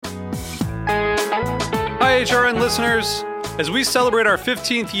HRN listeners. As we celebrate our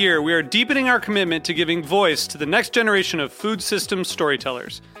 15th year, we are deepening our commitment to giving voice to the next generation of food systems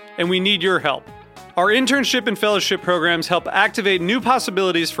storytellers, and we need your help. Our internship and fellowship programs help activate new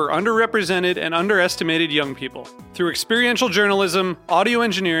possibilities for underrepresented and underestimated young people through experiential journalism, audio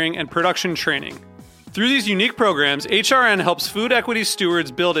engineering, and production training. Through these unique programs, HRN helps food equity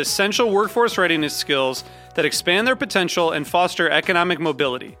stewards build essential workforce readiness skills that expand their potential and foster economic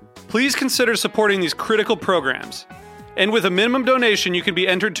mobility. Please consider supporting these critical programs. And with a minimum donation, you can be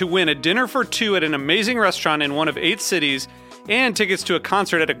entered to win a dinner for two at an amazing restaurant in one of 8 cities and tickets to a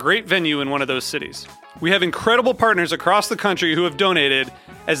concert at a great venue in one of those cities. We have incredible partners across the country who have donated,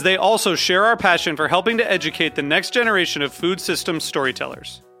 as they also share our passion for helping to educate the next generation of food systems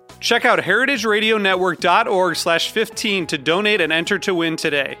storytellers. Check out heritageradionetwork.org/15 to donate and enter to win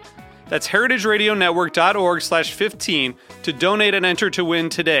today. That's heritageradionetwork.org/15 to donate and enter to win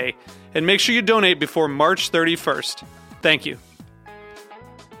today. And make sure you donate before March 31st. Thank you.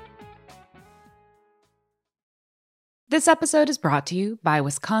 This episode is brought to you by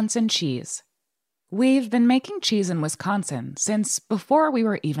Wisconsin Cheese. We've been making cheese in Wisconsin since before we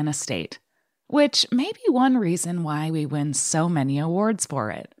were even a state, which may be one reason why we win so many awards for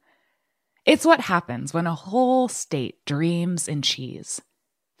it. It's what happens when a whole state dreams in cheese.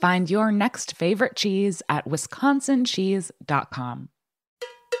 Find your next favorite cheese at wisconsincheese.com.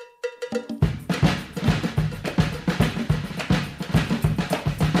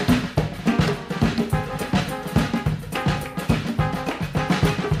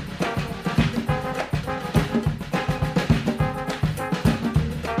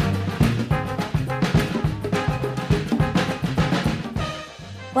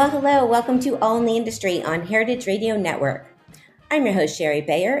 Well, hello. Welcome to All in the Industry on Heritage Radio Network. I'm your host, Sherry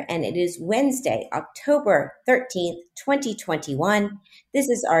Bayer, and it is Wednesday, October 13th, 2021. This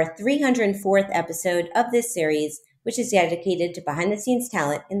is our 304th episode of this series, which is dedicated to behind-the-scenes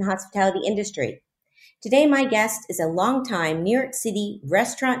talent in the hospitality industry. Today, my guest is a longtime New York City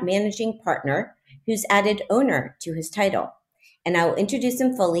restaurant managing partner who's added owner to his title, and I will introduce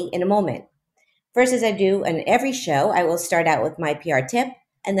him fully in a moment. First, as I do on every show, I will start out with my PR tip,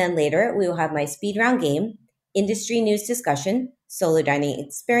 and then later we will have my speed round game, industry news discussion, solo dining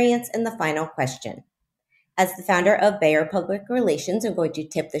experience, and the final question. As the founder of Bayer Public Relations, I'm going to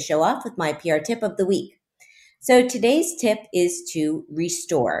tip the show off with my PR tip of the week. So today's tip is to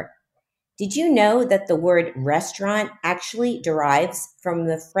restore. Did you know that the word restaurant actually derives from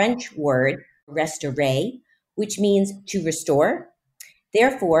the French word restaurer, which means to restore?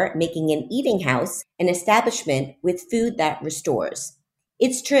 Therefore, making an eating house an establishment with food that restores.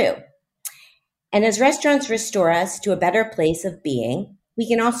 It's true. And as restaurants restore us to a better place of being, we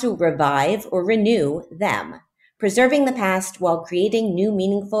can also revive or renew them, preserving the past while creating new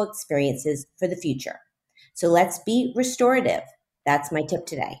meaningful experiences for the future. So let's be restorative. That's my tip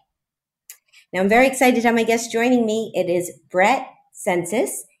today. Now, I'm very excited to have my guest joining me. It is Bret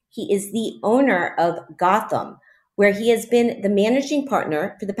Census. He is the owner of Gotham, where he has been the managing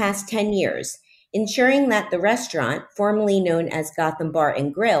partner for the past 10 years, ensuring that the restaurant, formerly known as Gotham Bar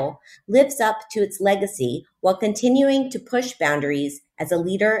and Grill, lives up to its legacy while continuing to push boundaries as a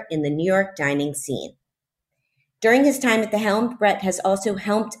leader in the New York dining scene. During his time at the helm, Bret has also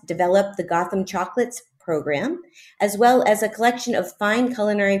helped develop the Gotham Chocolates program, as well as a collection of fine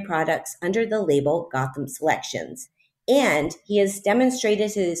culinary products under the label Gotham Selections. And he has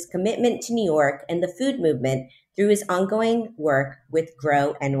demonstrated his commitment to New York and the food movement through his ongoing work with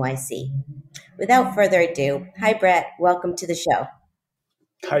Grow NYC. Without further ado, hi, Bret. Welcome to the show.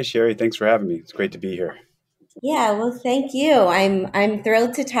 Hi, Sherry. Thanks for having me. It's great to be here. Yeah, well, thank you. I'm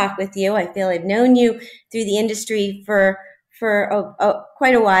thrilled to talk with you. I feel I've known you through the industry for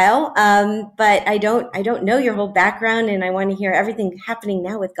quite a while, but I don't know your whole background, and I want to hear everything happening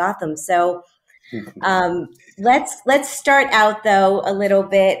now with Gotham. So let's start out though a little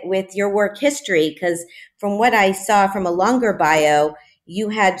bit with your work history, because from what I saw from a longer bio, you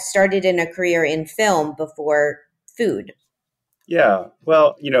had started in a career in film before food. Yeah,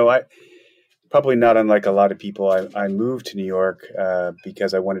 well, I probably not unlike a lot of people. I moved to New York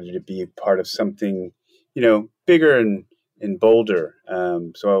because I wanted to be a part of something, bigger and bolder.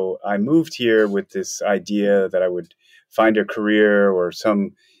 So I moved here with this idea that I would find a career or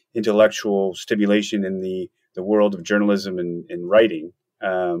some intellectual stimulation in the world of journalism and writing.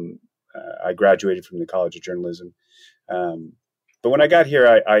 I graduated from the College of Journalism. But when I got here,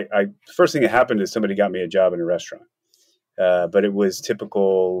 I first thing that happened is somebody got me a job in a restaurant. But it was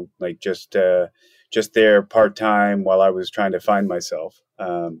typical, like just there part-time while I was trying to find myself.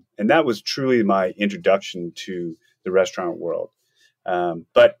 And that was truly my introduction to the restaurant world.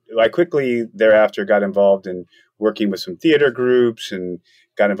 But I quickly thereafter got involved in working with some theater groups and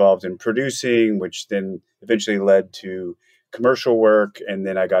got involved in producing, which then eventually led to commercial work. And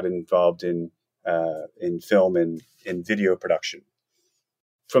then I got involved in film and in video production.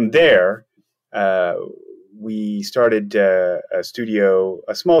 From there, we started a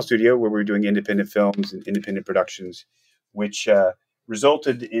small studio where we were doing independent films and independent productions, which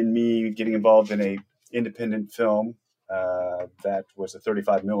resulted in me getting involved in a independent film that was a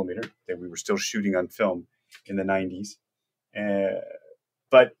 35 millimeter that we were still shooting on film in the 90s.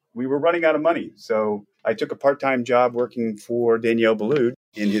 But we were running out of money. So I took a part-time job working for Daniel Ballou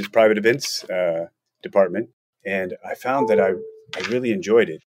in his private events department. And I found that I really enjoyed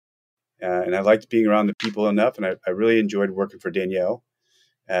it. And I liked being around the people enough. And I really enjoyed working for Danielle.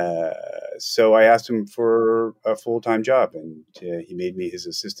 So I asked him for a full-time job, and he made me his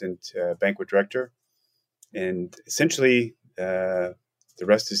assistant banquet director. And essentially, the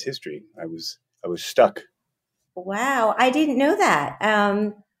rest is history. I was stuck. Wow, I didn't know that.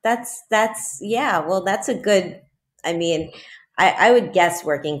 That's yeah. Well, that's a good. I mean, I would guess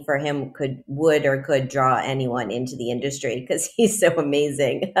working for him could draw anyone into the industry because he's so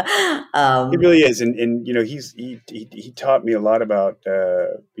amazing. He really is, and you know, he taught me a lot about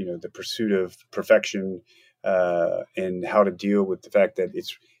you know, the pursuit of perfection and how to deal with the fact that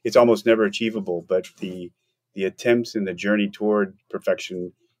it's almost never achievable, but the attempts and the journey toward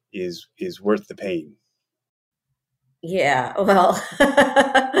perfection is worth the pain. Yeah, well,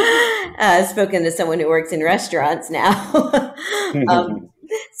 spoken to someone who works in restaurants now. um,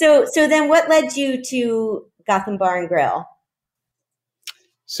 so then, what led you to Gotham Bar and Grill?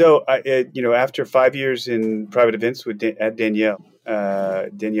 So, you know, after 5 years in private events at Danielle,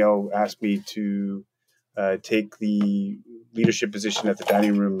 Danielle asked me to take the leadership position at the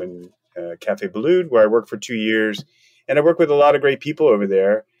dining room and Cafe Ballou, where I worked for 2 years. And I worked with a lot of great people over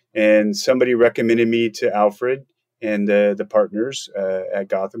there. And somebody recommended me to Alfred and the partners at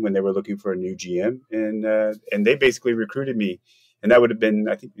Gotham when they were looking for a new GM. And they basically recruited me. And that would have been,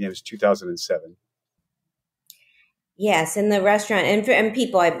 I think it was 2007. Yes, in the restaurant, and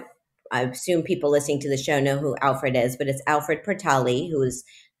people, I assume people listening to the show know who Alfred is, but it's Alfred Portali, who is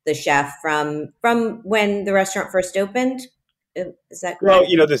the chef from when the restaurant first opened. Is that correct? Well,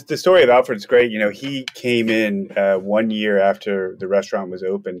 you know, the story of Alfred's great. You know, he came in 1 year after the restaurant was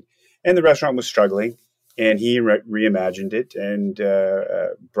open, and the restaurant was struggling, and he reimagined it and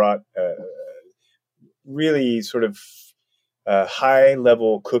brought really sort of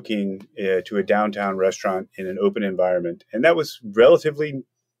high-level cooking to a downtown restaurant in an open environment. And that was relatively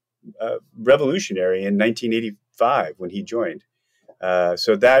revolutionary in 1985 when he joined.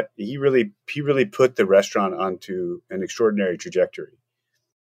 So that he really put the restaurant onto an extraordinary trajectory.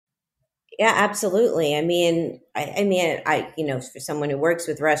 Yeah, absolutely. I mean, you know, for someone who works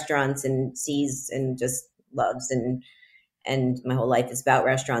with restaurants and sees and just loves and my whole life is about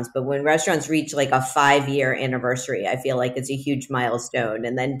restaurants. But when restaurants reach like a 5-year anniversary, I feel like it's a huge milestone,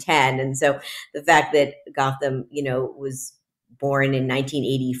 and then 10. And so the fact that Gotham, you know, was born in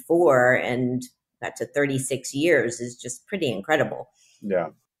 1984 and got to 36 years is just pretty incredible. Yeah.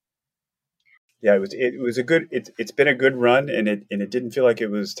 Yeah, it was a good it's been a good run, and it didn't feel like it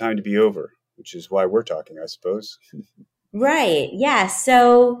was time to be over, which is why we're talking, I suppose. Right. Yeah.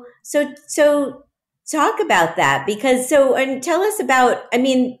 So talk about that and tell us about, I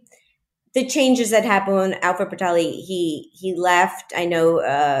mean, the changes that happened when Alfred Portali, he left. I know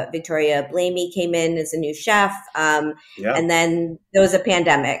Victoria Blamey came in as a new chef. Yeah. And then there was a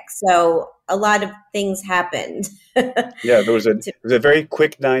pandemic. So a lot of things happened. Yeah, it was a very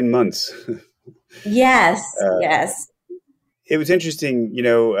quick 9 months. Yes. Yes. It was interesting, you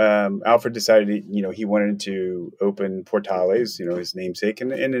know, Alfred decided, you know, he wanted to open Portales, you know, his namesake,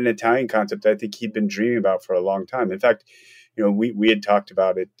 and an Italian concept I think he'd been dreaming about for a long time. In fact, you know, we had talked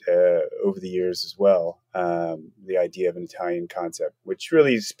about it over the years as well, the idea of an Italian concept, which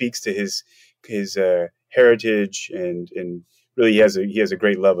really speaks to his heritage, and really he has a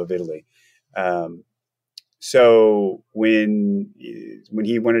great love of Italy. So when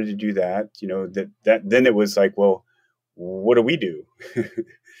he wanted to do that, you know, that then it was like, well, what do we do?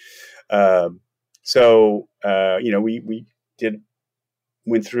 You know, we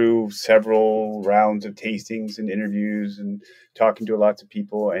went through several rounds of tastings and interviews and talking to lots of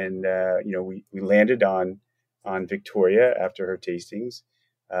people. And, you know, we landed on Victoria after her tastings.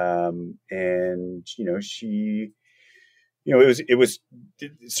 And, you know, she, you know, it was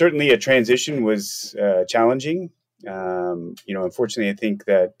certainly a transition was challenging. You know, unfortunately, I think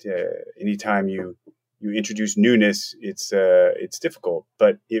that anytime you introduce newness, it's difficult,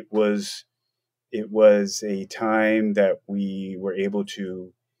 but it was it was a time that we were able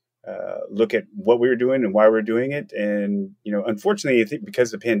to look at what we were doing and why we were doing it. And, unfortunately, I think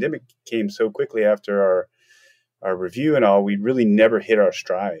because the pandemic came so quickly after our review and all, we really never hit our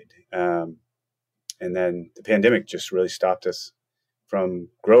stride. And then the pandemic just really stopped us from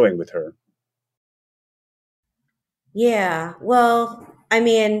growing with her. Yeah. Well, I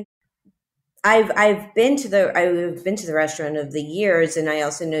mean, I've been to the restaurant of the years, and I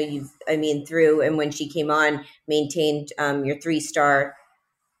also know through and when she came on, maintained your 3-star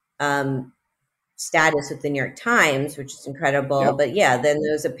um, status with the New York Times, which is incredible. Yeah. But yeah, then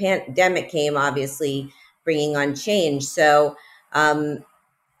there was a pandemic came, obviously bringing on change. So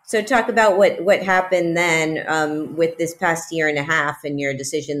talk about what happened then with this past year and a half, and your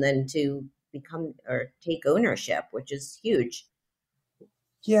decision then to become or take ownership, which is huge.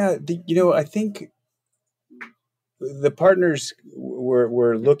 Yeah. I think the partners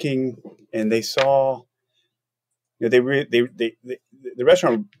were looking, and they saw, the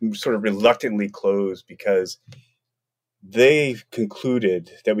restaurant sort of reluctantly closed because they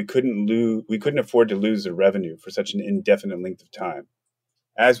concluded that we couldn't afford to lose the revenue for such an indefinite length of time.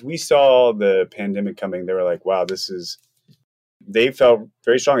 As we saw the pandemic coming, they were like, wow, they felt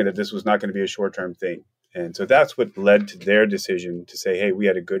very strongly that this was not going to be a short-term thing. And so that's what led to their decision to say, hey, we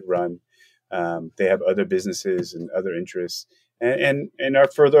had a good run. They have other businesses and other interests and are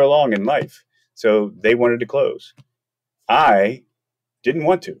further along in life. So they wanted to close. I didn't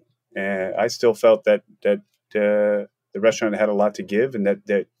want to. And I still felt that the restaurant had a lot to give, and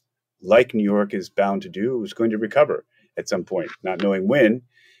that like New York is bound to do, it was going to recover at some point, not knowing when.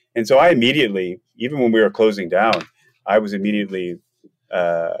 And so I immediately, even when we were closing down, I was immediately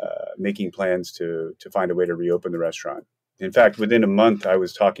making plans to find a way to reopen the restaurant. In fact, within a month, I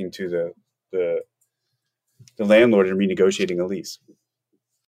was talking to the landlord and renegotiating a lease.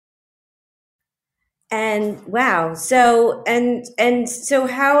 And wow, so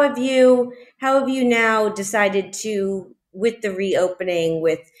how have you now decided to, with the reopening,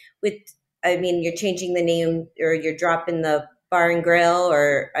 with I mean, you're changing the name, or you're dropping the bar and grill,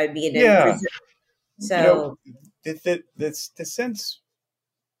 or I mean, Yeah, so the sense.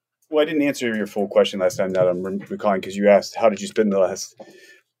 Well, I didn't answer your full question last time. Now I'm recalling, because you asked how did you spend the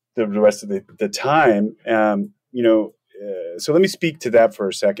rest of the time. So let me speak to that for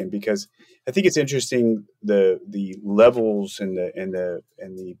a second, because I think it's interesting the levels and the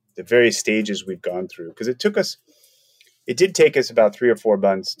various stages we've gone through, because it did take us about 3 or 4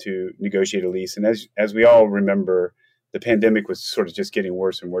 months to negotiate a lease, and as we all remember, the pandemic was sort of just getting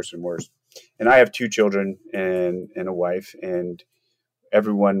worse and worse and worse. And I have 2 children and a wife, and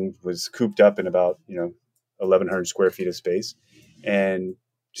everyone was cooped up in about 1,100 square feet of space and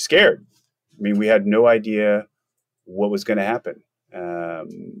scared. I mean, we had no idea what was going to happen.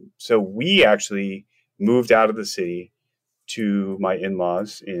 So we actually moved out of the city to my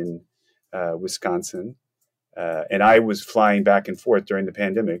in-laws in Wisconsin, and I was flying back and forth during the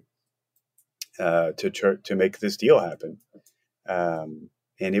pandemic to make this deal happen.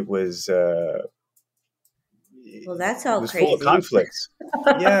 And it was well, that's it all was full of crazy. conflicts.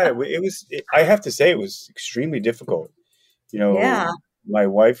 Yeah, it was. I have to say, it was extremely difficult. You know, Yeah. my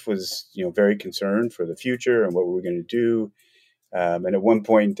wife was, very concerned for the future and what we were going to do. And at one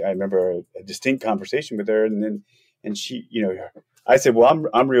point, I remember a distinct conversation with her, and she, I said, "Well,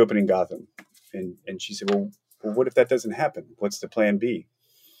 I'm reopening Gotham," and she said, "Well, what if that doesn't happen? What's the plan B?"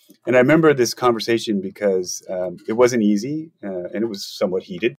 And I remember this conversation because it wasn't easy and it was somewhat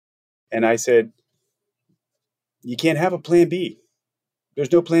heated. And I said, "You can't have a plan B.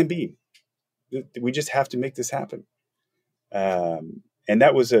 There's no plan B. We just have to make this happen." And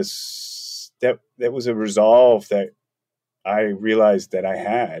that was that was a resolve that I realized that I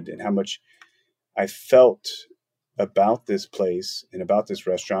had, and how much I felt about this place and about this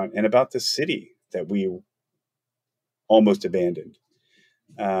restaurant and about the city that we almost abandoned.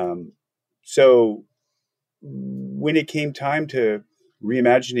 So when it came time to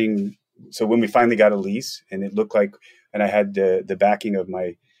reimagining, so when we finally got a lease and it looked like, and I had the backing of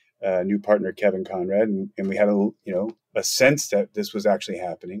my new partner, Kevin Conrad, and we had a sense that this was actually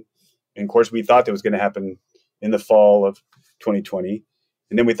happening. And of course, we thought that was going to happen in the fall of 2020.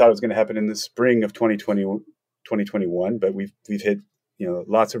 And then we thought it was going to happen in the spring of 2021, but we've hit,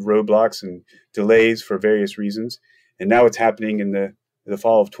 lots of roadblocks and delays for various reasons. And now it's happening in the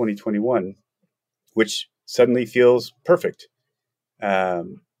fall of 2021, which suddenly feels perfect.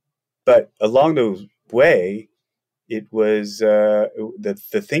 But along the way, it was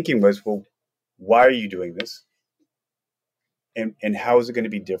the thinking was, well, why are you doing this? And how is it going to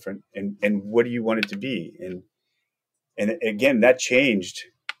be different? And what do you want it to be? And again, that changed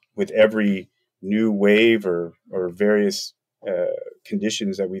with every new wave or various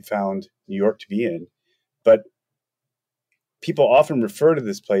conditions that we found New York to be in. But people often refer to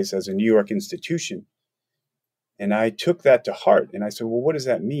this place as a New York institution. And I took that to heart, and I said, well, what does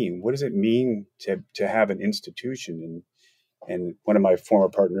that mean? What does it mean to have an institution? And one of my former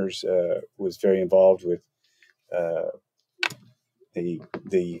partners was very involved with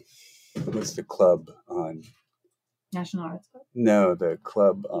the what's the club on National Arts Club? No, the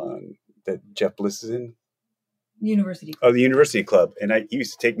club on that Jeff Bliss is in. University Club. Oh, the University Club. And he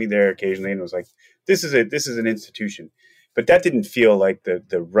used to take me there occasionally, and it was like, this is an institution. But that didn't feel like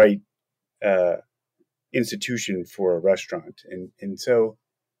the right institution for a restaurant. And so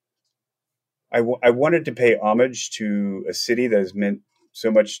I wanted to pay homage to a city that has meant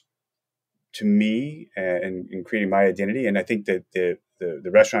so much to me and in creating my identity. And I think that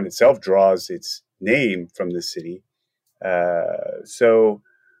the restaurant itself draws its name from the city. So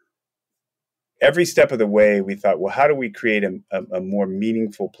every step of the way, we thought, well, how do we create a more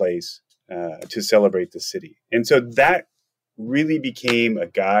meaningful place to celebrate the city? And so that really became a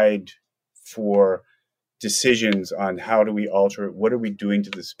guide for decisions on how do we alter it? What are we doing to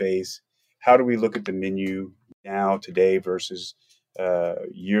the space? How do we look at the menu now, today, versus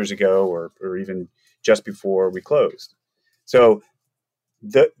years ago or even just before we closed? So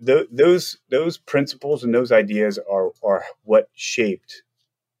those principles and those ideas are what shaped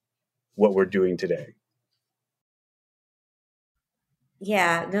what we're doing today.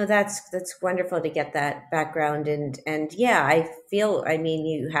 Yeah, no, that's wonderful to get that background, and yeah, I feel, I mean,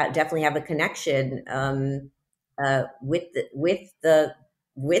 you definitely have a connection with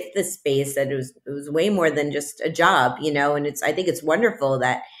the space, that it was way more than just a job, and I think it's wonderful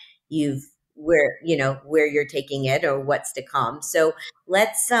that you've where you're taking it or what's to come. So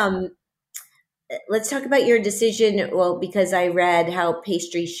let's talk about your decision. Well, because I read how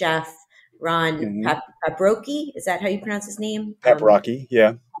pastry chef Ron Paprocki, is that how you pronounce his name? Paprocki,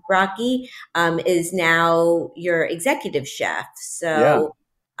 yeah. Paprocki is now your executive chef. So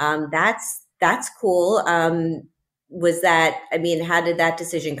that's cool. Was that, I mean, how did that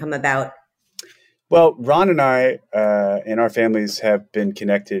decision come about? Well, Ron and I and our families have been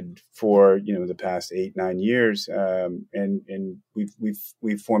connected for the past 8-9 years, and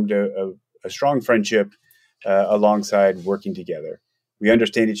we've formed a strong friendship alongside working together. We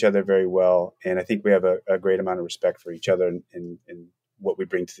understand each other very well, and I think we have a great amount of respect for each other and what we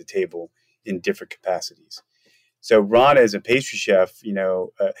bring to the table in different capacities. So Ron, as a pastry chef,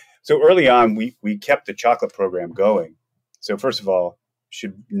 so early on we kept the chocolate program going. So first of all, you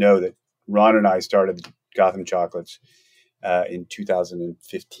should know that Ron and I started Gotham Chocolates in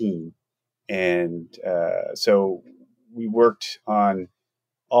 2015, and so we worked on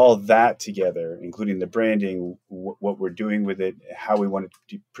all that together, including the branding, what we're doing with it, how we want it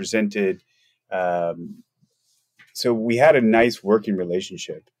to be presented. So we had a nice working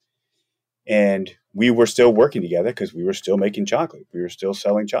relationship, and we were still working together because we were still making chocolate. We were still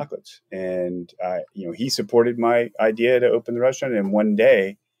selling chocolates, and he supported my idea to open the restaurant. And one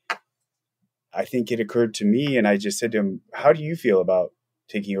day, I think it occurred to me, and I just said to him, "How do you feel about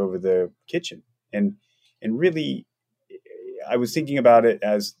taking over the kitchen?" And really, I was thinking about it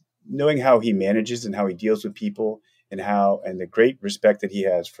as knowing how he manages and how he deals with people, and the great respect that he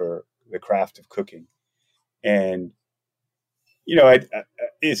has for the craft of cooking. And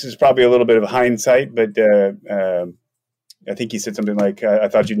this is probably a little bit of hindsight, but I think he said something like, "I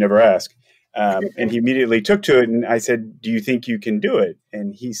thought you'd never ask," and he immediately took to it. And I said, "Do you think you can do it?"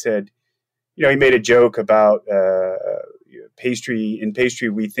 And he said, he made a joke about pastry. In pastry,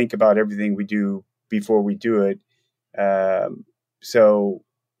 we think about everything we do before we do it. So,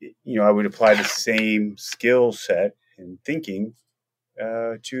 I would apply the same skill set and thinking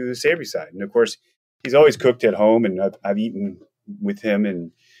to the savory side. And of course, he's always cooked at home, and I've eaten with him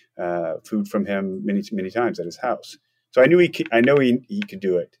and food from him many, many times at his house. So I know he could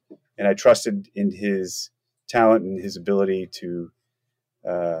do it, and I trusted in his talent and his ability to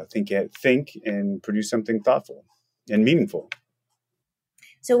think and produce something thoughtful and meaningful.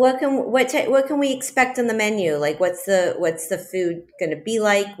 So what can we expect on the menu? Like, what's the food going to be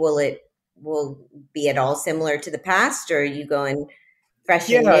like? Will be at all similar to the past, or are you going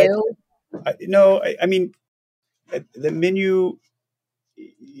fresh and new? I mean, the menu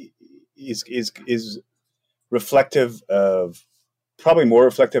is reflective of, probably more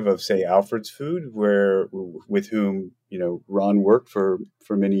reflective of, say, Alfred's Food, with whom Ron worked for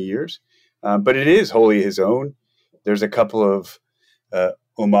many years, but it is wholly his own. There's a couple of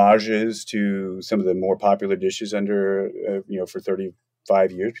homages to some of the more popular dishes under for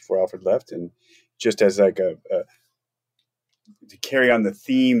 35 years before Alfred left, and just as like to carry on the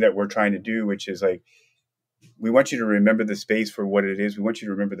theme that we're trying to do, which is like, we want you to remember the space for what it is. We want you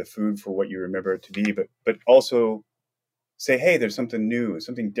to remember the food for what you remember it to be, but also say, hey, there's something new,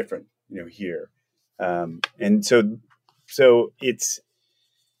 something different, here. And so it's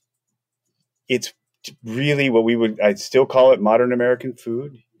really what I'd still call it modern American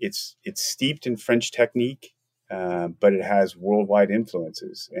food. It's steeped in French technique, but it has worldwide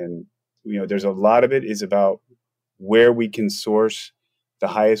influences. And, there's a lot of it is about where we can source the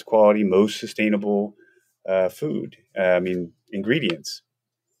highest quality, most sustainable food, ingredients.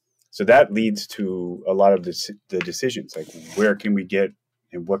 So that leads to a lot of the decisions, like where can we get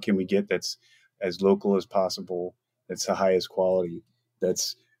and what can we get that's as local as possible, that's the highest quality,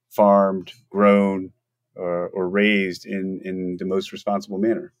 that's farmed, grown, or raised in the most responsible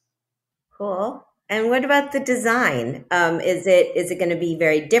manner. Cool. And what about the design? Is it going to be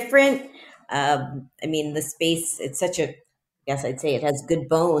very different? The space, it's such a, I guess I'd say it has good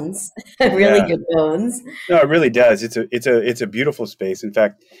bones, really good bones. No, it really does. It's a beautiful space. In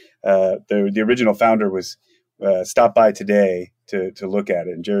fact, the original founder was stopped by today to look at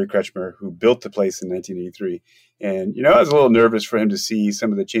it, and Jerry Kretschmer, who built the place in 1983. And I was a little nervous for him to see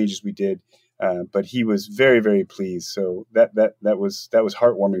some of the changes we did, but he was very, very pleased. So that was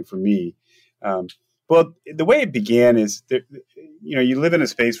heartwarming for me. Well, the way it began is that, you live in a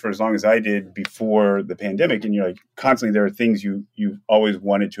space for as long as I did before the pandemic, and you're like constantly there are things you've always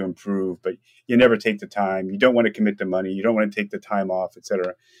wanted to improve, but you never take the time. You don't want to commit the money. You don't want to take the time off, et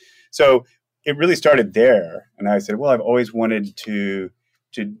cetera. So it really started there. And I said, well, I've always wanted to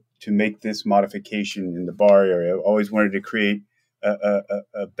make this modification in the bar area. I've always wanted to create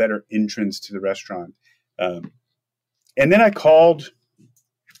a better entrance to the restaurant. And then I called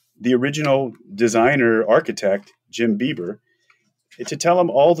the original designer architect, Jim Bieber, to tell him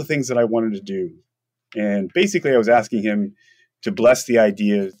all the things that I wanted to do. And basically I was asking him to bless the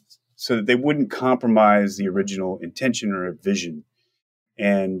idea so that they wouldn't compromise the original intention or vision.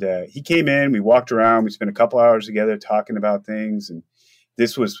 And he came in, we walked around, we spent a couple hours together talking about things. And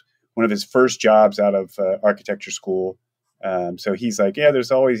this was one of his first jobs out of architecture school. So he's like, yeah,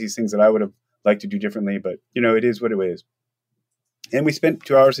 there's always these things that I would have liked to do differently, but it is what it is. And we spent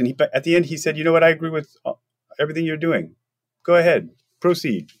 2 hours, and at the end he said, you know what, I agree with everything you're doing. Go ahead,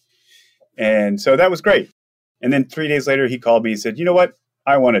 proceed. And so that was great. And then 3 days later, he called me and said, you know what,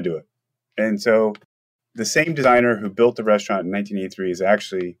 I want to do it. And so the same designer who built the restaurant in 1983 is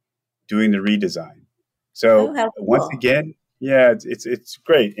actually doing the redesign. So once again, yeah, it's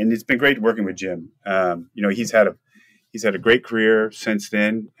great. And it's been great working with Jim. He's had a great career since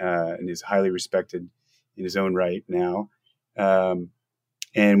then, and is highly respected in his own right now. And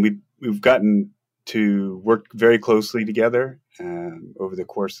we've gotten to work very closely together over the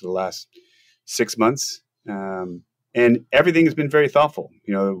course of the last 6 months. And everything has been very thoughtful.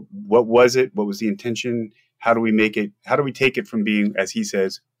 What was it? What was the intention? How do we make it? How do we take it from being, as he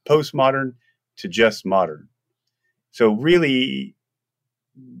says, postmodern to just modern? So really,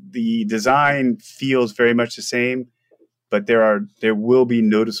 the design feels very much the same, but there will be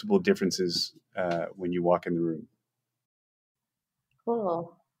noticeable differences when you walk in the room.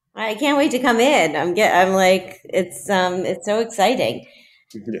 Cool. I can't wait to come in. I'm like, it's so exciting.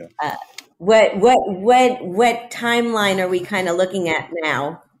 Yeah. What timeline are we kind of looking at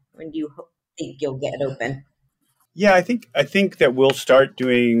now? When do you think you'll get open? Yeah, I think that we'll start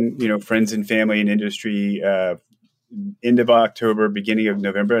doing, friends and family and industry end of October, beginning of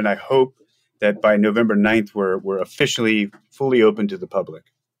November, and I hope that by November 9th we're officially fully open to the public.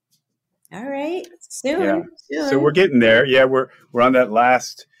 All right, soon. Yeah. Soon. So we're getting there. Yeah, we're on that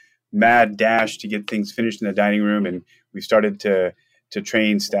last mad dash to get things finished in the dining room, and we started to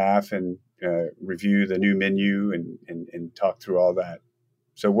train staff and review the new menu and talk through all that.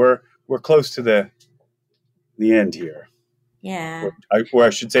 So we're close to the end here. Yeah. Or I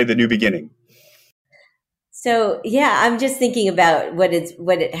should say the new beginning. So yeah, I'm just thinking about what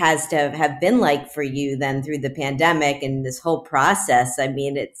it has to have been like for you then through the pandemic and this whole process. I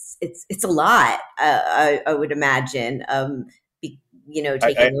mean, it's a lot. I would imagine.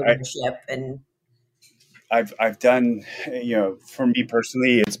 Taking ownership and. I've done, for me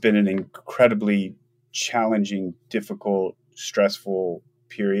personally, it's been an incredibly challenging, difficult, stressful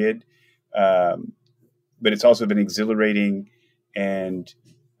period. But it's also been exhilarating and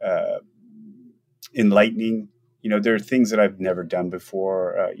enlightening. There are things that I've never done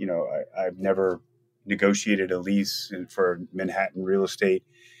before. I've never negotiated a lease for Manhattan real estate,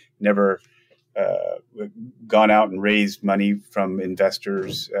 never gone out and raised money from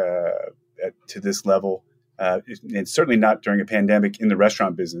investors to this level. And certainly not during a pandemic in the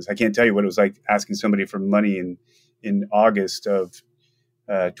restaurant business. I can't tell you what it was like asking somebody for money in in August of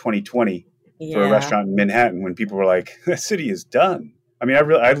 2020 for a Yeah. restaurant in Manhattan when people were like, "The city is done." I mean, I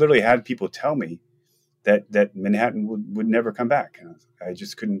literally had people tell me that Manhattan would never come back. And I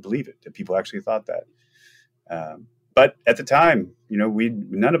just couldn't believe it that people actually thought that. But at the time,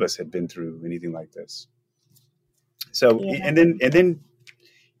 none of us had been through anything like this. So, Yeah. and then,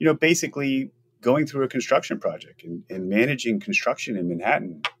 basically going through a construction project and managing construction in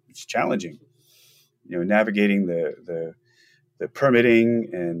Manhattan, it's challenging. Navigating the permitting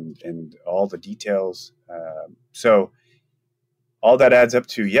and all the details. So all that adds up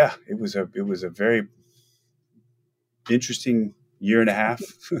to, it was a very interesting year and a half,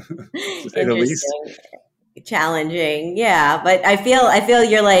 to say the least. Interesting. Challenging. Yeah. But I feel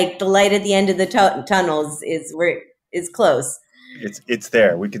you're like the light at the end of the tunnels is close. It's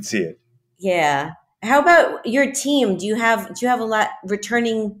there. We could see it. Yeah. How about your team? Do you have a lot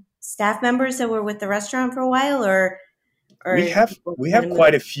returning staff members that were with the restaurant for a while, or We have people we kind have of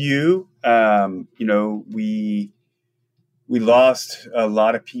quite moving? a few. We lost a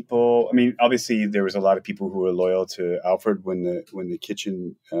lot of people. I mean, obviously there was a lot of people who were loyal to Alfred when the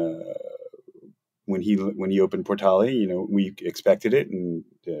kitchen when he opened Portale. We expected it, and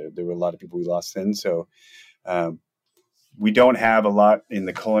there were a lot of people we lost then. So um, we don't have a lot in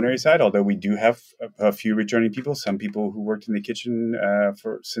the culinary side, although we do have a few returning people. Some people who worked in the kitchen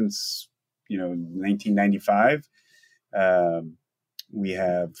since 1995. We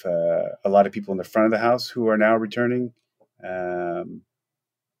have a lot of people in the front of the house who are now returning. Um,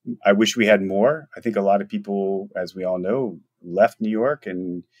 I wish we had more. I think a lot of people, as we all know, left New York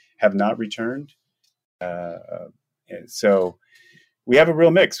and have not returned. And so we have a real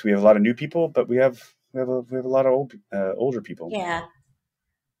mix. We have a lot of new people, but we have a lot of older people. Yeah.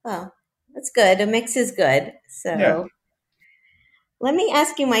 Well, that's good. A mix is good. Yeah. So let me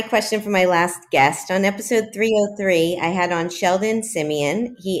ask you my question for my last guest. On episode 303, I had on Sheldon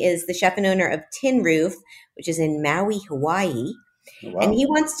Simeon. He is the chef and owner of Tin Roof, which is in Maui, Hawaii. Oh, And wow. he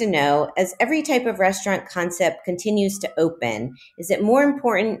wants to know, as every type of restaurant concept continues to open, is it more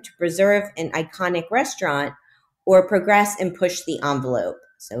important to preserve an iconic restaurant or progress and push the envelope?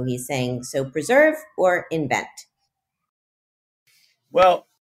 So he's saying, so preserve or invent? Well,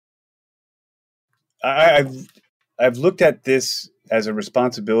 I've looked at this as a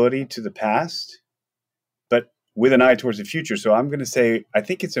responsibility to the past, but with an eye towards the future. So I'm going to say I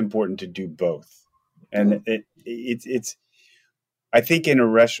think it's important to do both, and it's I think in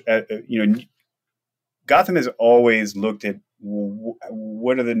a Gotham has always looked at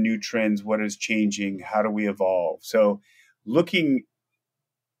what are the new trends, what is changing, how do we evolve. So looking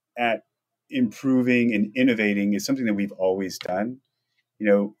at improving and innovating is something that we've always done.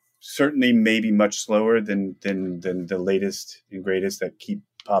 Certainly maybe much slower than the latest and greatest that keep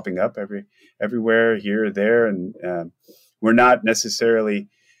popping up everywhere here or there, and we're not necessarily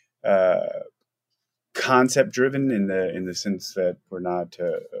concept driven in the sense that we're not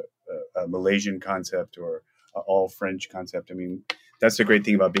a Malaysian concept or all French concept. I mean, that's the great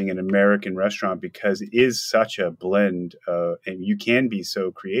thing about being an American restaurant, because it is such a blend, and you can be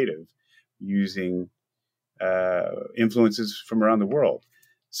so creative using influences from around the world.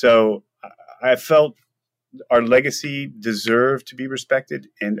 So I felt our legacy deserved to be respected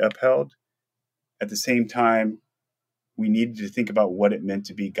and upheld. At the same time, we needed to think about what it meant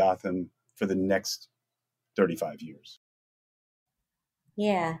to be Gotham for the next 35 years.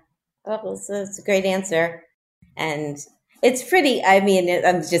 Yeah. Well, it's a great answer. And it's pretty, I mean,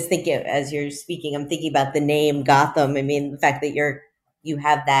 I'm just thinking as you're speaking, I'm thinking about the name Gotham. I mean, the fact that you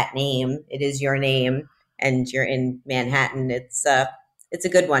have that name, it is your name, and you're in Manhattan. It's a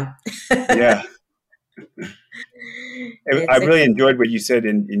good one. Yeah. I It's a really good enjoyed what you said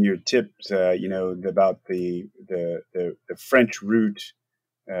in your tips, about the French route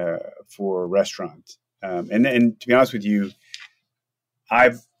for restaurant. And to be honest with you,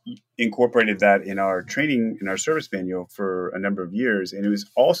 I've incorporated that in our training, in our service manual for a number of years. And it was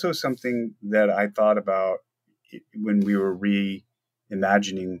also something that I thought about when we were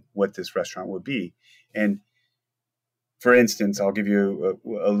reimagining what this restaurant would be. And for instance, I'll give you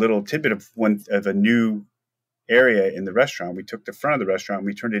a little tidbit of a new area in the restaurant. We took the front of the restaurant and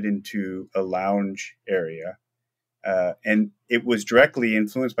we turned it into a lounge area. And it was directly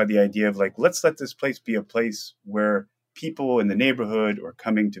influenced by the idea of like, let's let this place be a place where people in the neighborhood or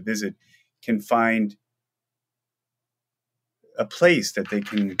coming to visit can find a place that they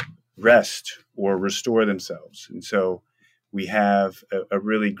can rest or restore themselves. And so we have a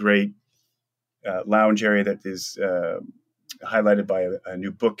really great lounge area that is highlighted by a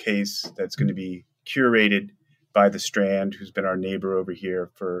new bookcase that's going to be curated by the Strand, who's been our neighbor over here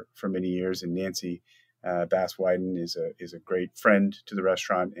for many years, and Nancy Bass Wyden is a great friend to the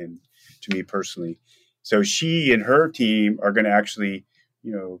restaurant and to me personally. So she and her team are going to actually,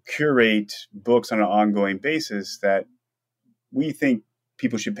 curate books on an ongoing basis that we think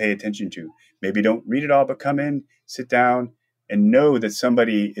people should pay attention to. Maybe don't read it all, but come in, sit down, and know that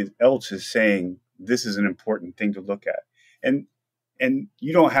somebody else is saying this is an important thing to look at. And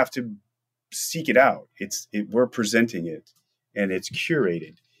you don't have to seek it out. We're presenting it, and it's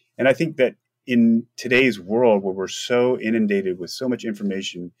curated. And I think that in today's world where we're so inundated with so much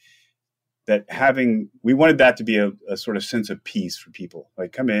information, that we wanted that to be a sort of sense of peace for people.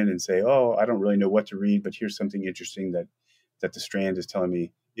 Like come in and say, oh, I don't really know what to read, but here's something interesting that the Strand is telling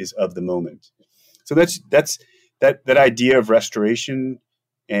me is of the moment. So that's that idea of restoration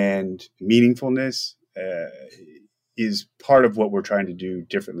and meaningfulness is part of what we're trying to do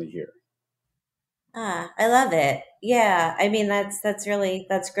differently here. I love it. Yeah. I mean, that's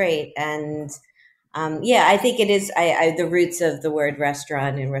great. And I think it is. The roots of the word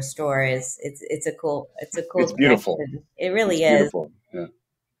restaurant and restore it's a cool. It's beautiful. Connection. It really it's is. Beautiful. Yeah.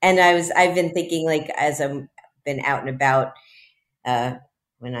 And I've been thinking, like, as I've been out and about,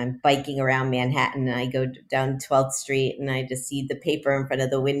 when I'm biking around Manhattan, and I go down 12th Street and I just see the paper in front of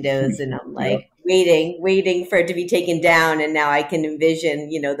the windows, and I'm like waiting for it to be taken down. And now I can envision,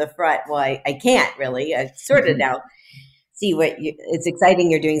 the front. Well, I can't really. I sort of now see it's exciting.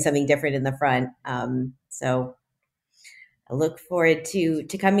 You're doing something different in the front. So I look forward to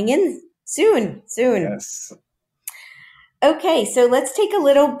coming in soon. Yes. Okay, so let's take a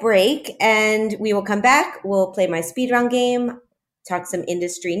little break and we will come back. We'll play my speed round game, talk some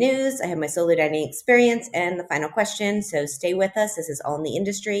industry news. I have my solo dining experience and the final question. So stay with us. This is All in the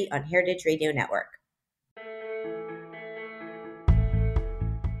Industry on Heritage Radio Network.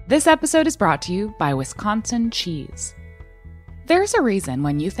 This episode is brought to you by Wisconsin Cheese. There's a reason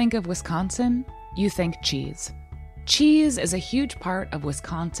when you think of Wisconsin, you think cheese. Cheese is a huge part of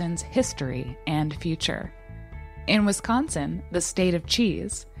Wisconsin's history and future. In Wisconsin, the state of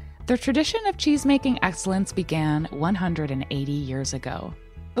cheese, the tradition of cheese-making excellence began 180 years ago,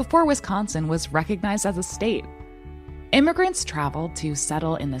 before Wisconsin was recognized as a state. Immigrants traveled to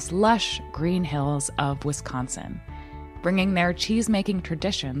settle in this lush green hills of Wisconsin, bringing their cheese-making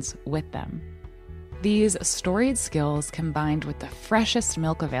traditions with them. These storied skills, combined with the freshest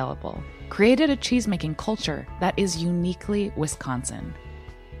milk available, created a cheese-making culture that is uniquely Wisconsin.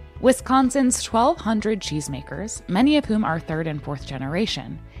 Wisconsin's 1,200 cheesemakers, many of whom are third and fourth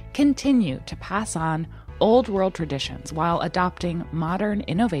generation, continue to pass on old world traditions while adopting modern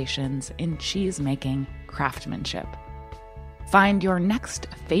innovations in cheese-making craftsmanship. Find your next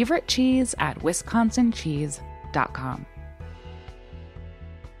favorite cheese at wisconsincheese.com.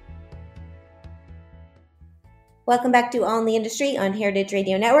 Welcome back to All in the Industry on Heritage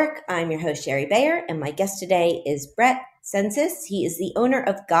Radio Network. I'm your host, Sherry Bayer, and my guest today is Bret. He is the owner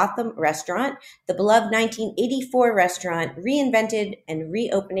of Gotham Restaurant, the beloved 1984 restaurant reinvented and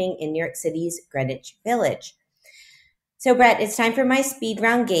reopening in New York City's Greenwich Village. So, Bret, it's time for my speed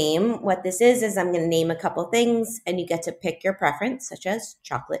round game. What this is I'm going to name a couple things, and you get to pick your preference, such as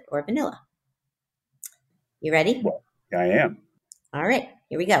chocolate or vanilla. You ready? Yeah, I am. All right,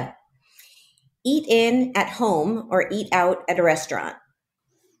 here we go. Eat in at home or eat out at a restaurant?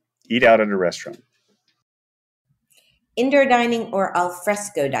 Eat out at a restaurant. Indoor dining or al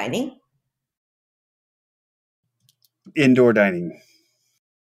fresco dining? Indoor dining.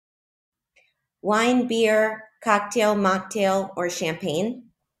 Wine, beer, cocktail, mocktail, or champagne?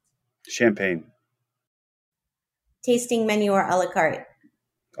 Champagne. Tasting menu or a la carte?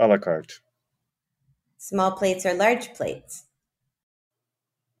 A la carte. Small plates or large plates?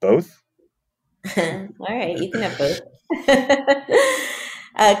 Both. All right, you can have both.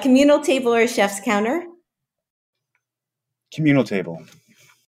 Communal table or chef's counter? Communal table.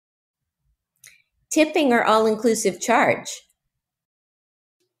 Tipping or all-inclusive charge?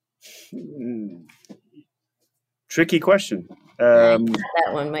 Tricky question. That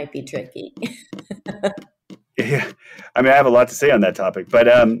one might be tricky. Yeah, I mean, I have a lot to say on that topic, but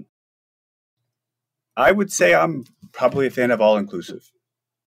I would say I'm probably a fan of all-inclusive.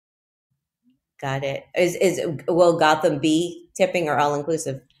 Got it. Will Gotham be tipping or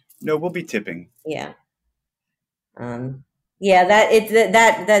all-inclusive? No, we'll be tipping. Yeah. That's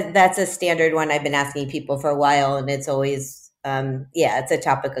a standard one I've been asking people for a while, and it's always it's a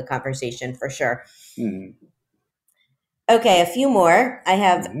topic of conversation for sure. Mm-hmm. Okay, a few more. I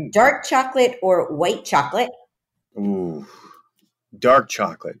have dark chocolate or white chocolate. Ooh, dark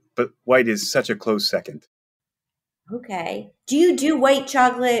chocolate, but white is such a close second. Okay. Do you do white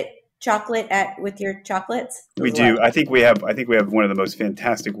chocolate chocolate with your chocolates? We do. I think we have one of the most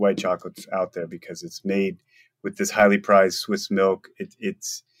fantastic white chocolates out there because it's made with this highly prized Swiss milk.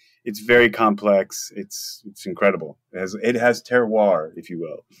 It's very complex. It's incredible. It has terroir, if you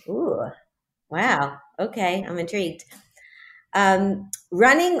will. Ooh, wow. Okay, I'm intrigued.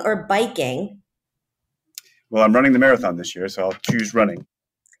 Running or biking? Well, I'm running the marathon this year, so I'll choose running.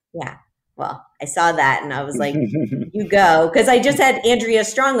 Yeah. Well, I saw that and I was like, you go. Because I just had Andrea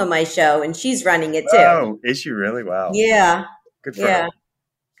Strong on my show and she's running it too. Oh, is she really? Wow. Yeah. Good for her.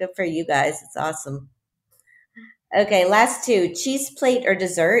 Good for you guys. It's awesome. Okay, last two. Cheese plate or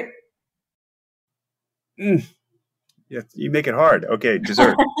dessert? Yeah, you make it hard. Okay,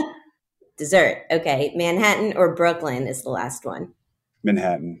 dessert. Dessert. Okay. Manhattan or Brooklyn is the last one.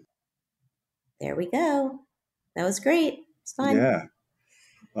 Manhattan. There we go. That was great. It's fun. Yeah.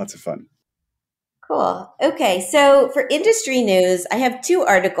 Lots of fun. Cool. Okay. So for industry news, I have two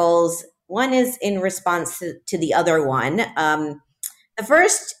articles. One is in response to the other one. The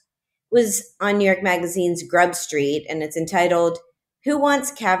first was on New York Magazine's Grub Street, and it's entitled, "Who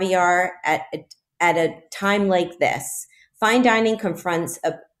Wants Caviar at a Time Like This? Fine Dining Confronts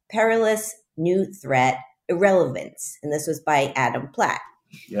a Perilous New Threat, Irrelevance." And this was by Adam Platt.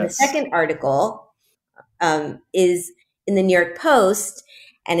 Yes. The second article is in the New York Post,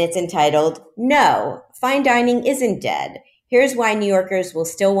 and it's entitled, "No, Fine Dining Isn't Dead. Here's Why New Yorkers Will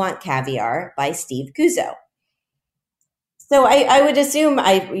Still Want Caviar," by Steve Kuzo. So I would assume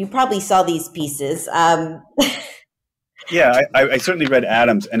you probably saw these pieces. Yeah, I certainly read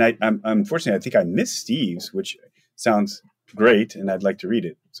Adam's, and I'm unfortunately, I think I missed Steve's, which sounds great, and I'd like to read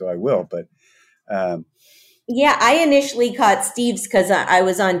it, so I will. But yeah, I initially caught Steve's because I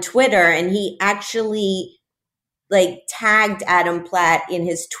was on Twitter, and he actually tagged Adam Platt in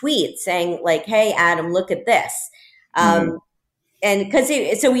his tweet saying "Hey Adam, look at this," and because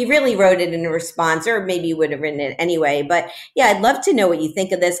so we really wrote it in a response, or maybe you would have written it anyway. But yeah, I'd love to know what you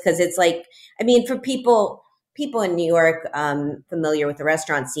think of this because it's for people in New York familiar with the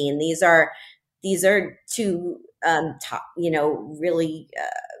restaurant scene, these are two top, really.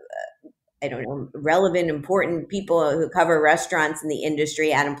 I don't know, relevant, important people who cover restaurants in the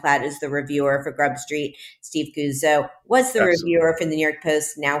industry. Adam Platt is the reviewer for Grub Street. Steve Guzzo was the reviewer for the New York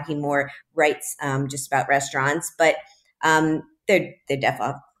Post. Now he more writes just about restaurants, but they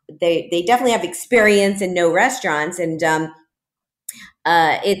definitely have experience and know restaurants, and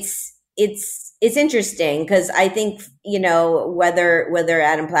it's interesting because I think whether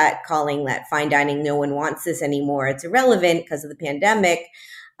Adam Platt calling that fine dining no one wants this anymore, it's irrelevant because of the pandemic.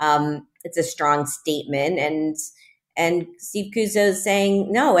 It's a strong statement, and Steve Kuzo is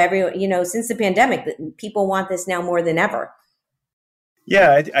saying no. Everyone, since the pandemic, people want this now more than ever.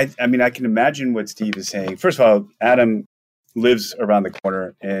 Yeah, I mean, I can imagine what Steve is saying. First of all, Adam lives around the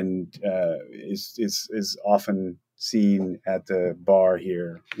corner and is often seen at the bar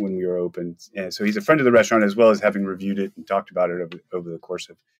here when we were open, and so he's a friend of the restaurant as well as having reviewed it and talked about it over the course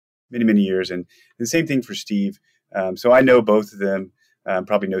of many years. And the same thing for Steve. So I know both of them.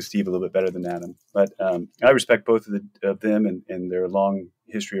 Probably know Steve a little bit better than Adam, but I respect both of them and their long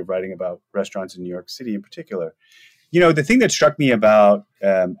history of writing about restaurants in New York City in particular. The thing that struck me about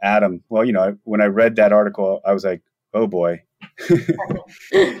Adam, well, when I read that article, I was like, oh boy. But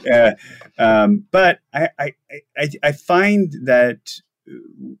I find that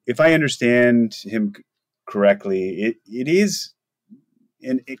if I understand him correctly, it is.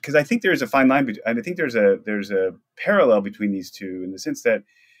 And because I think there's a fine line, I think there's a parallel between these two in the sense that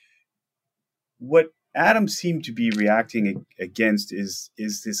what Adam seemed to be reacting against is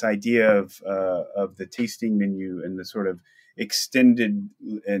this idea of the tasting menu and the sort of extended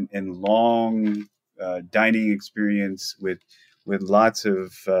and long dining experience with lots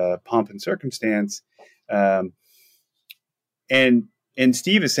of pomp and circumstance, And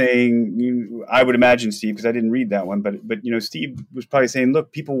Steve is saying, I would imagine Steve, because I didn't read that one, but Steve was probably saying,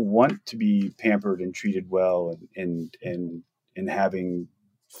 look, people want to be pampered and treated well, and having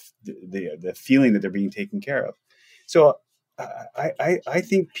the feeling that they're being taken care of. So I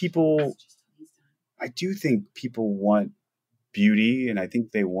think people, I do think people want beauty, and I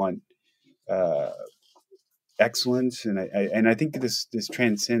think they want excellence, and I think this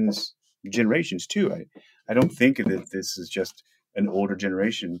transcends generations too. I don't think that this is just an older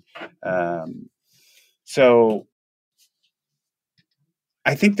generation. So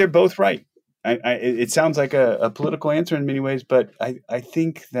I think they're both right. It sounds like a political answer in many ways, but I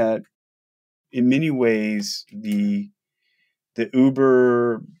think that in many ways, the the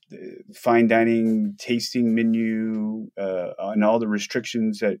Uber fine dining tasting menu and all the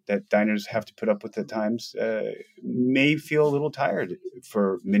restrictions that diners have to put up with at times may feel a little tired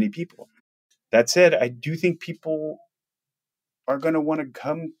for many people. That said, I do think people are going to want to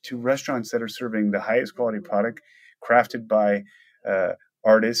come to restaurants that are serving the highest quality product, crafted by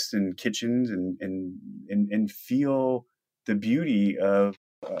artists and kitchens, and feel the beauty of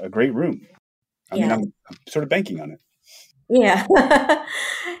a great room. I mean, Yeah. I'm sort of banking on it. Yeah.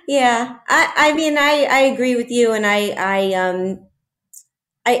 Yeah. I mean, I agree with you. And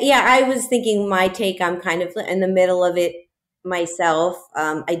yeah, I was thinking my take, I'm kind of in the middle of it myself.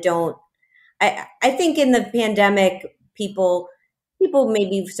 I think in the pandemic, people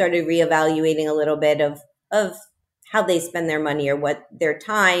maybe started reevaluating a little bit of how they spend their money or what their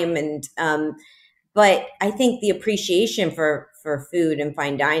time. And, but I think the appreciation for food and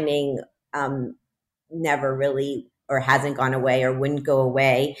fine dining, never really or hasn't gone away or wouldn't go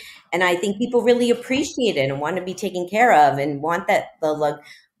away. And I think people really appreciate it and want to be taken care of and want that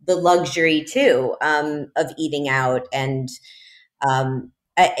the luxury too, of eating out. And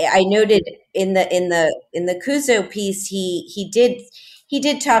I noted in the Kuzo piece, he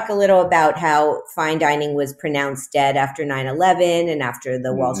did talk a little about how fine dining was pronounced dead after 9/11 and after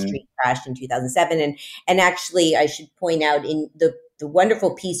the Wall Mm-hmm. Street crash in 2007. And actually, I should point out in the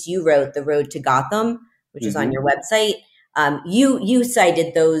wonderful piece you wrote, The Road to Gotham, which is on Mm-hmm. your website, you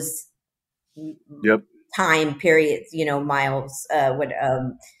cited those Yep. time periods, miles,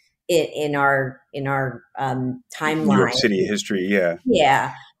 in our New York timeline. City history. Yeah.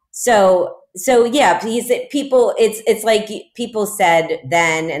 Yeah. So yeah, please, it's like people said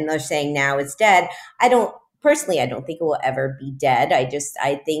then, and they're saying now it's dead. I don't think it will ever be dead. I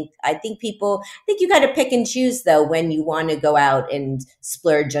think you got to pick and choose though when you want to go out and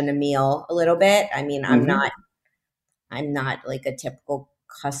splurge on a meal a little bit. I mean, Mm-hmm. I'm not like a typical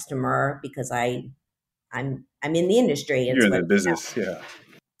customer because I'm in the industry. You're It's in what, the business. Yeah.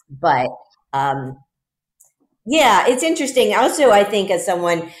 but, um, yeah, it's interesting. Also, I think as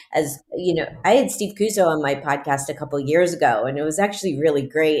someone, as you know, I had Steve Kuzo on my podcast a couple of years ago, and it was actually really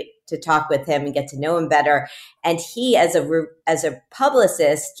great to talk with him and get to know him better. And he, as a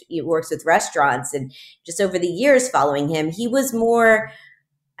publicist, he works with restaurants, and just over the years following him, he was more,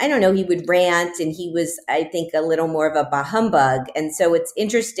 I don't know, he would rant, and he was, I think, a little more of a bah humbug. And so it's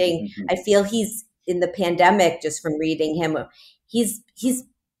interesting. Mm-hmm. I feel he's in the pandemic, just from reading him, he's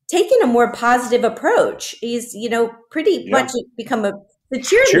taken a more positive approach. He's, pretty Yeah. much become the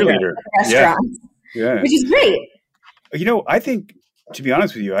cheerleader Cheerleader. of the Yeah. restaurant, Yeah. which is great. I think, to be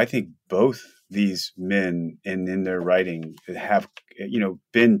honest with you, I think both these men in their writing have,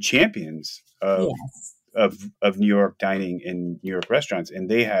 been champions Yes. of New York dining and New York restaurants, and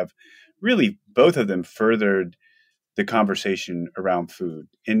they have really, both of them, furthered the conversation around food,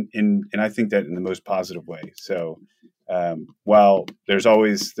 and I think that in the most positive way. So while there's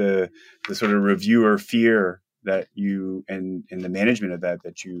always the sort of reviewer fear that you and the management of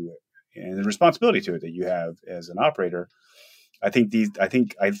that you, and the responsibility to it that you have as an operator, I think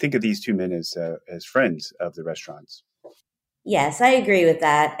of these two men as friends of the restaurants. Yes, I agree with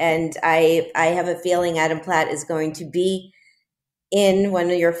that. And I have a feeling Adam Platt is going to be in one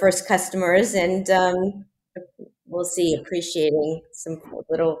of your first customers, and we'll see, appreciating some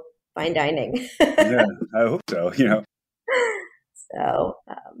little fine dining. Yeah, I hope so. So,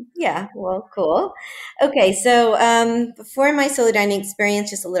 yeah, well, cool. Okay, so before my solo dining experience,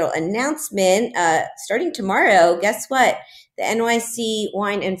 just a little announcement. Starting tomorrow, guess what? The NYC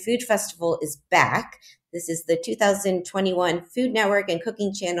Wine and Food Festival is back. This is the 2021 Food Network and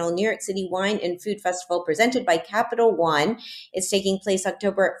Cooking Channel New York City Wine and Food Festival presented by Capital One. It's taking place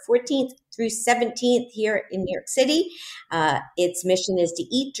October 14th through 17th here in New York City. Its mission is to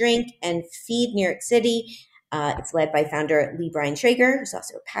eat, drink, and feed New York City. It's led by founder Lee Brian Traeger, who's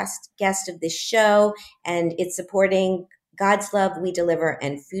also a past guest of this show, and it's supporting God's Love, We Deliver,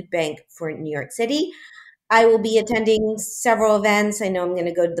 and Food Bank for New York City. I will be attending several events. I know I'm going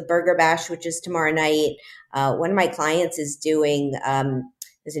to go to the Burger Bash, which is tomorrow night. One of my clients is doing,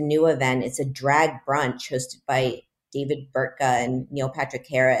 there's a new event. It's a drag brunch hosted by David Burtka and Neil Patrick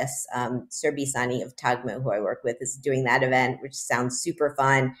Harris. Serbi Sani of Tagmo, who I work with, is doing that event, which sounds super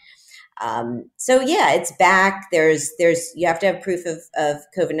fun. So yeah, it's back. You have to have proof of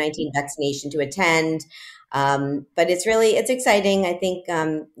COVID-19 vaccination to attend. But it's exciting. I think,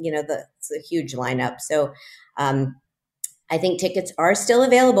 it's a huge lineup. So, I think tickets are still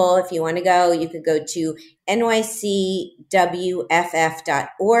available. If you want to go, you could go to nycwff.org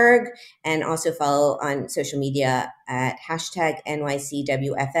and also follow on social media at hashtag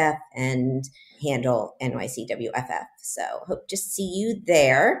NYCWFF and handle NYCWFF. So hope to see you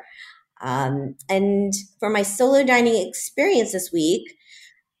there. And for my solo dining experience this week,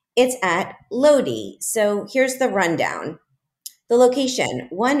 it's at Lodi. So here's the rundown. The location,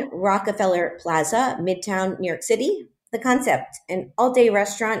 1 Rockefeller Plaza, Midtown, New York City. The concept, an all-day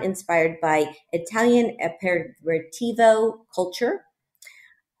restaurant inspired by Italian aperitivo culture.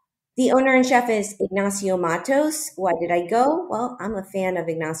 The owner and chef is Ignacio Matos. Why did I go? Well, I'm a fan of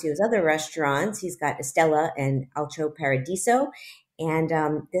Ignacio's other restaurants. He's got Estella and Alto Paradiso. And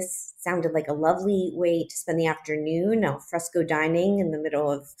this sounded like a lovely way to spend the afternoon, al fresco dining in the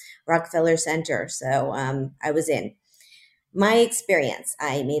middle of Rockefeller Center. So I was in. My experience,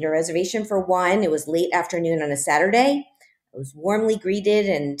 I made a reservation for 1. It was late afternoon on a Saturday. I was warmly greeted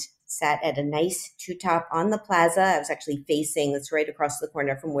and sat at a nice two-top on the plaza. I was actually facing, it's right across the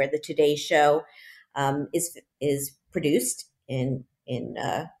corner from where the Today Show is produced in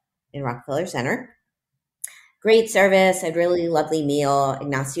Rockefeller Center. Great service, a really lovely meal.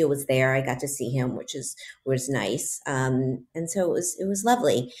 Ignacio was there. I got to see him, which was nice. And so it was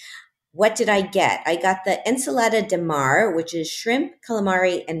lovely. What did I get? I got the ensalada de mar, which is shrimp,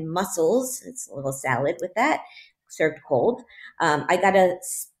 calamari, and mussels. It's a little salad with that, served cold. I got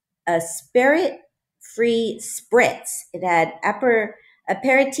a spirit-free spritz. It had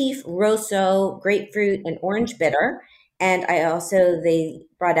aperitif rosso, grapefruit, and orange bitter. And they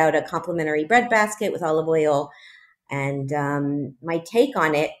brought out a complimentary bread basket with olive oil. And my take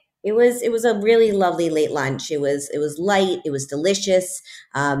on it, it was a really lovely late lunch. It was light. It was delicious.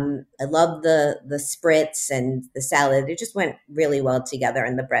 I love the spritz and the salad. It just went really well together,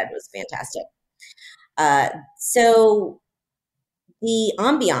 and the bread was fantastic. So the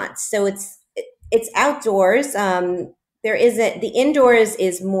ambiance. So it's outdoors. The indoors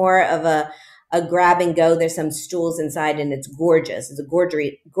is more of a grab and go. There's some stools inside, and it's gorgeous. It's a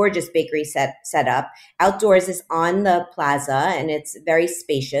gorgeous bakery set up. Outdoors is on the plaza, and it's very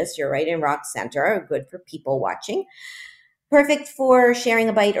spacious. You're right in Rock Center. Good for people watching. Perfect for sharing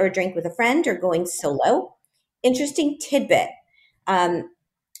a bite or a drink with a friend or going solo. Interesting tidbit.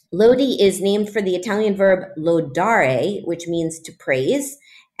 Lodi is named for the Italian verb lodare, which means to praise.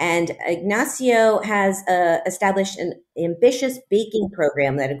 And Ignacio has established an ambitious baking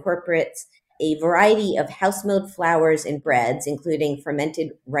program that incorporates a variety of house-milled flours and breads, including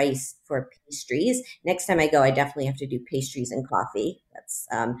fermented rice for pastries. Next time I go, I definitely have to do pastries and coffee. That's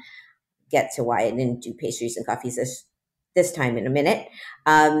get to why I didn't do pastries and coffees this time in a minute.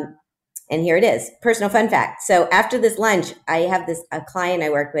 And here it is, personal fun fact. So after this lunch, I have a client I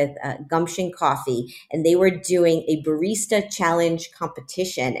work with, Gumption Coffee, and they were doing a barista challenge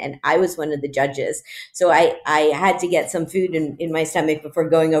competition, and I was one of the judges. So I had to get some food in my stomach before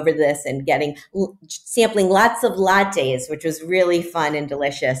going over this and sampling lots of lattes, which was really fun and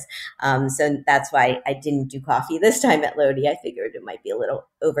delicious. So that's why I didn't do coffee this time at Lodi. I figured it might be a little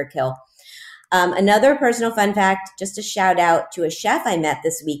overkill. Another personal fun fact, just a shout out to a chef I met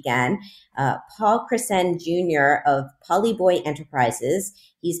this weekend, Paul Crescent Jr. of Polyboy Enterprises.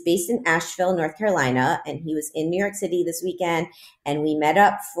 He's based in Asheville, North Carolina, and he was in New York City this weekend, and we met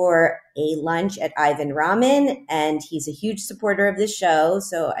up for a lunch at Ivan Ramen, and he's a huge supporter of the show.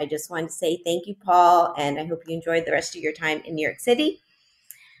 So I just wanted to say thank you, Paul, and I hope you enjoyed the rest of your time in New York City.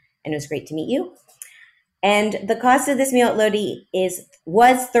 And it was great to meet you. And the cost of this meal at Lodi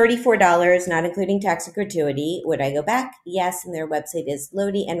was $34, not including tax and gratuity. Would I go back? Yes. And their website is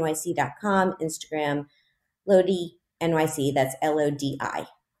lodinyc.com, Instagram, LodiNYC. That's LODI.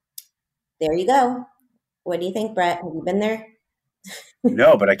 There you go. What do you think, Bret? Have you been there?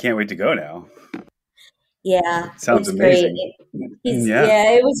 No, but I can't wait to go now. Yeah. Sounds amazing.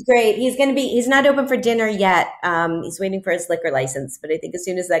 Yeah, it was great. He's not open for dinner yet. He's waiting for his liquor license, but I think as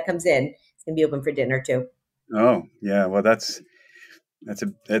soon as that comes in, it's going to be open for dinner too. Oh, yeah. Well, that's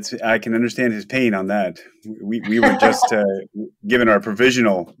I can understand his pain on that. We were just given our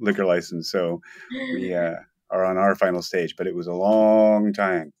provisional liquor license, so we are on our final stage, but it was a long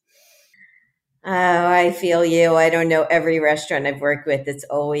time. Oh, I feel you. I don't know. Every restaurant I've worked with, it's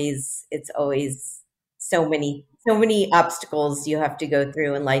always so many obstacles you have to go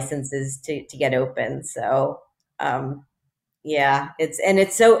through and licenses to get open. So, yeah, it's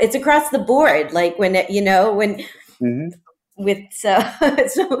across the board. Like Mm-hmm.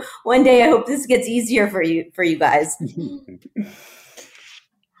 So one day I hope this gets easier for you guys.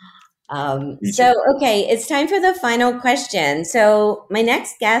 Okay, it's time for the final question. So my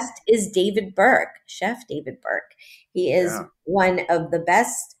next guest is David Burke, Chef David Burke. He is one of the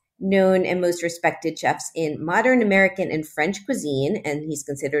best known and most respected chefs in modern American and French cuisine, and he's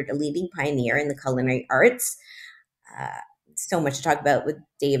considered a leading pioneer in the culinary arts. So much to talk about with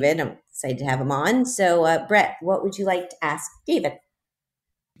David. I'm excited to have him on. So, Bret, what would you like to ask David?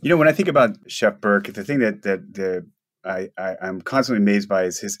 When I think about Chef Burke, the thing that I'm constantly amazed by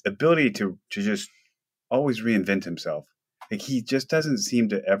is his ability to just always reinvent himself. Like, he just doesn't seem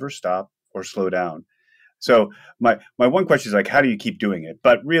to ever stop or slow down. So my one question is, like, how do you keep doing it?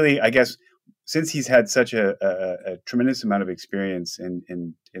 But really, I guess since he's had such a tremendous amount of experience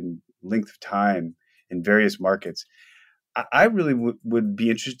in length of time in various markets, I really would be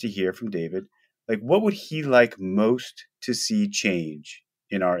interested to hear from David. Like, what would he like most to see change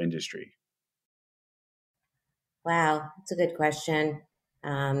in our industry? Wow, that's a good question.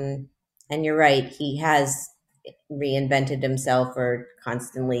 And you're right. He has reinvented himself or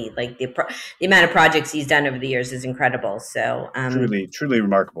constantly, like the amount of projects he's done over the years is incredible. So truly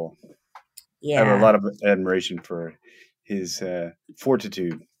remarkable. Yeah. I have a lot of admiration for his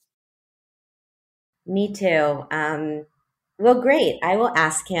fortitude. Me too. Well, great. I will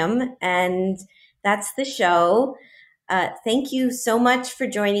ask him, and that's the show. Thank you so much for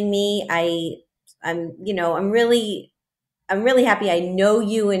joining me. I'm really happy I know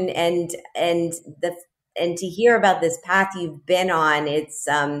you and to hear about this path you've been on. It's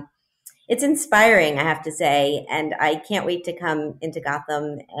inspiring, I have to say, and I can't wait to come into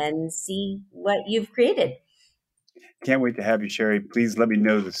Gotham and see what you've created. Can't wait to have you, Sherry. Please let me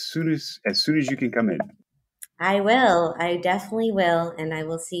know as soon as you can come in. I will. I definitely will, and I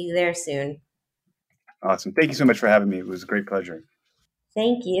will see you there soon. Awesome. Thank you so much for having me. It was a great pleasure.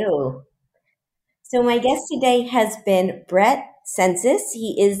 Thank you. So my guest today has been Bret Census.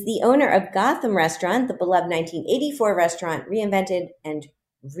 He is the owner of Gotham Restaurant, the beloved 1984 restaurant, reinvented and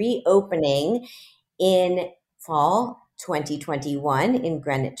reopening in fall 2021 in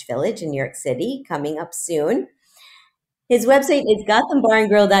Greenwich Village in New York City, coming up soon. His website is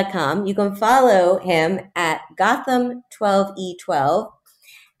gothambarandgrill.com. You can follow him at Gotham12E12,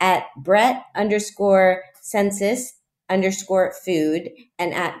 at Bret_Census_food,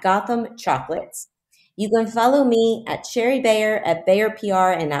 and at Gotham Chocolates. You can follow me at Sherry Bayer at Bayer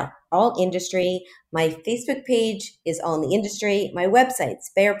PR and at All Industry. My Facebook page is All in the Industry. My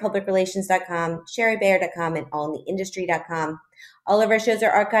websites, BayerPublicRelations.com, SherryBayer.com, and AllInTheIndustry.com. All of our shows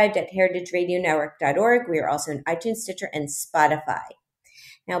are archived at heritageradionetwork.org. We are also on iTunes, Stitcher, and Spotify.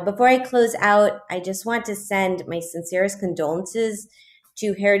 Now, before I close out, I just want to send my sincerest condolences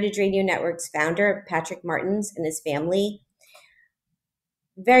to Heritage Radio Network's founder, Patrick Martins, and his family.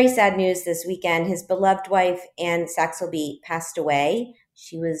 Very sad news this weekend. His beloved wife, Anne Saxelby, passed away.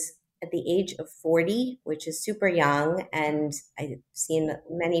 She was at the age of 40, which is super young, and I've seen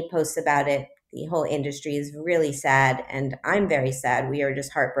many posts about it. The whole industry is really sad, and I'm very sad. We are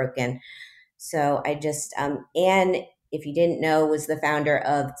just heartbroken. So I just, Anne, if you didn't know, was the founder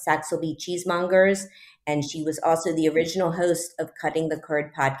of Saxelby Cheesemongers, and she was also the original host of Cutting the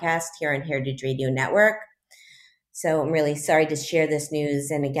Curd podcast here on Heritage Radio Network. So I'm really sorry to share this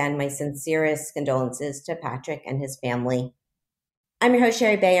news. And again, my sincerest condolences to Patrick and his family. I'm your host,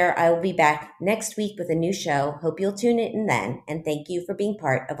 Sherry Bayer. I will be back next week with a new show. Hope you'll tune in then. And thank you for being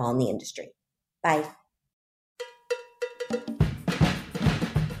part of All in the Industry. Bye.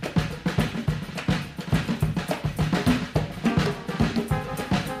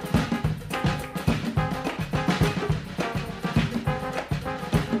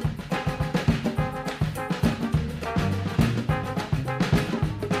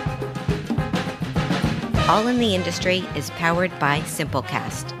 All in the Industry is powered by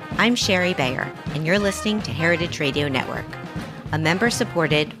Simplecast. I'm Sherry Bayer, and you're listening to Heritage Radio Network, a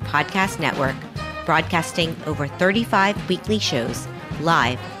member-supported podcast network broadcasting over 35 weekly shows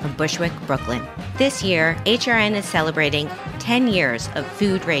live from Bushwick, Brooklyn. This year, HRN is celebrating 10 years of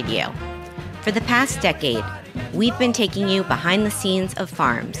food radio. For the past decade, we've been taking you behind the scenes of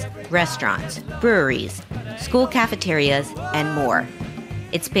farms, restaurants, breweries, school cafeterias, and more.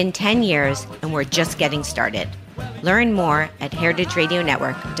 It's been 10 years, and we're just getting started. Learn more at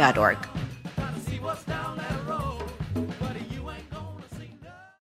heritageradionetwork.org.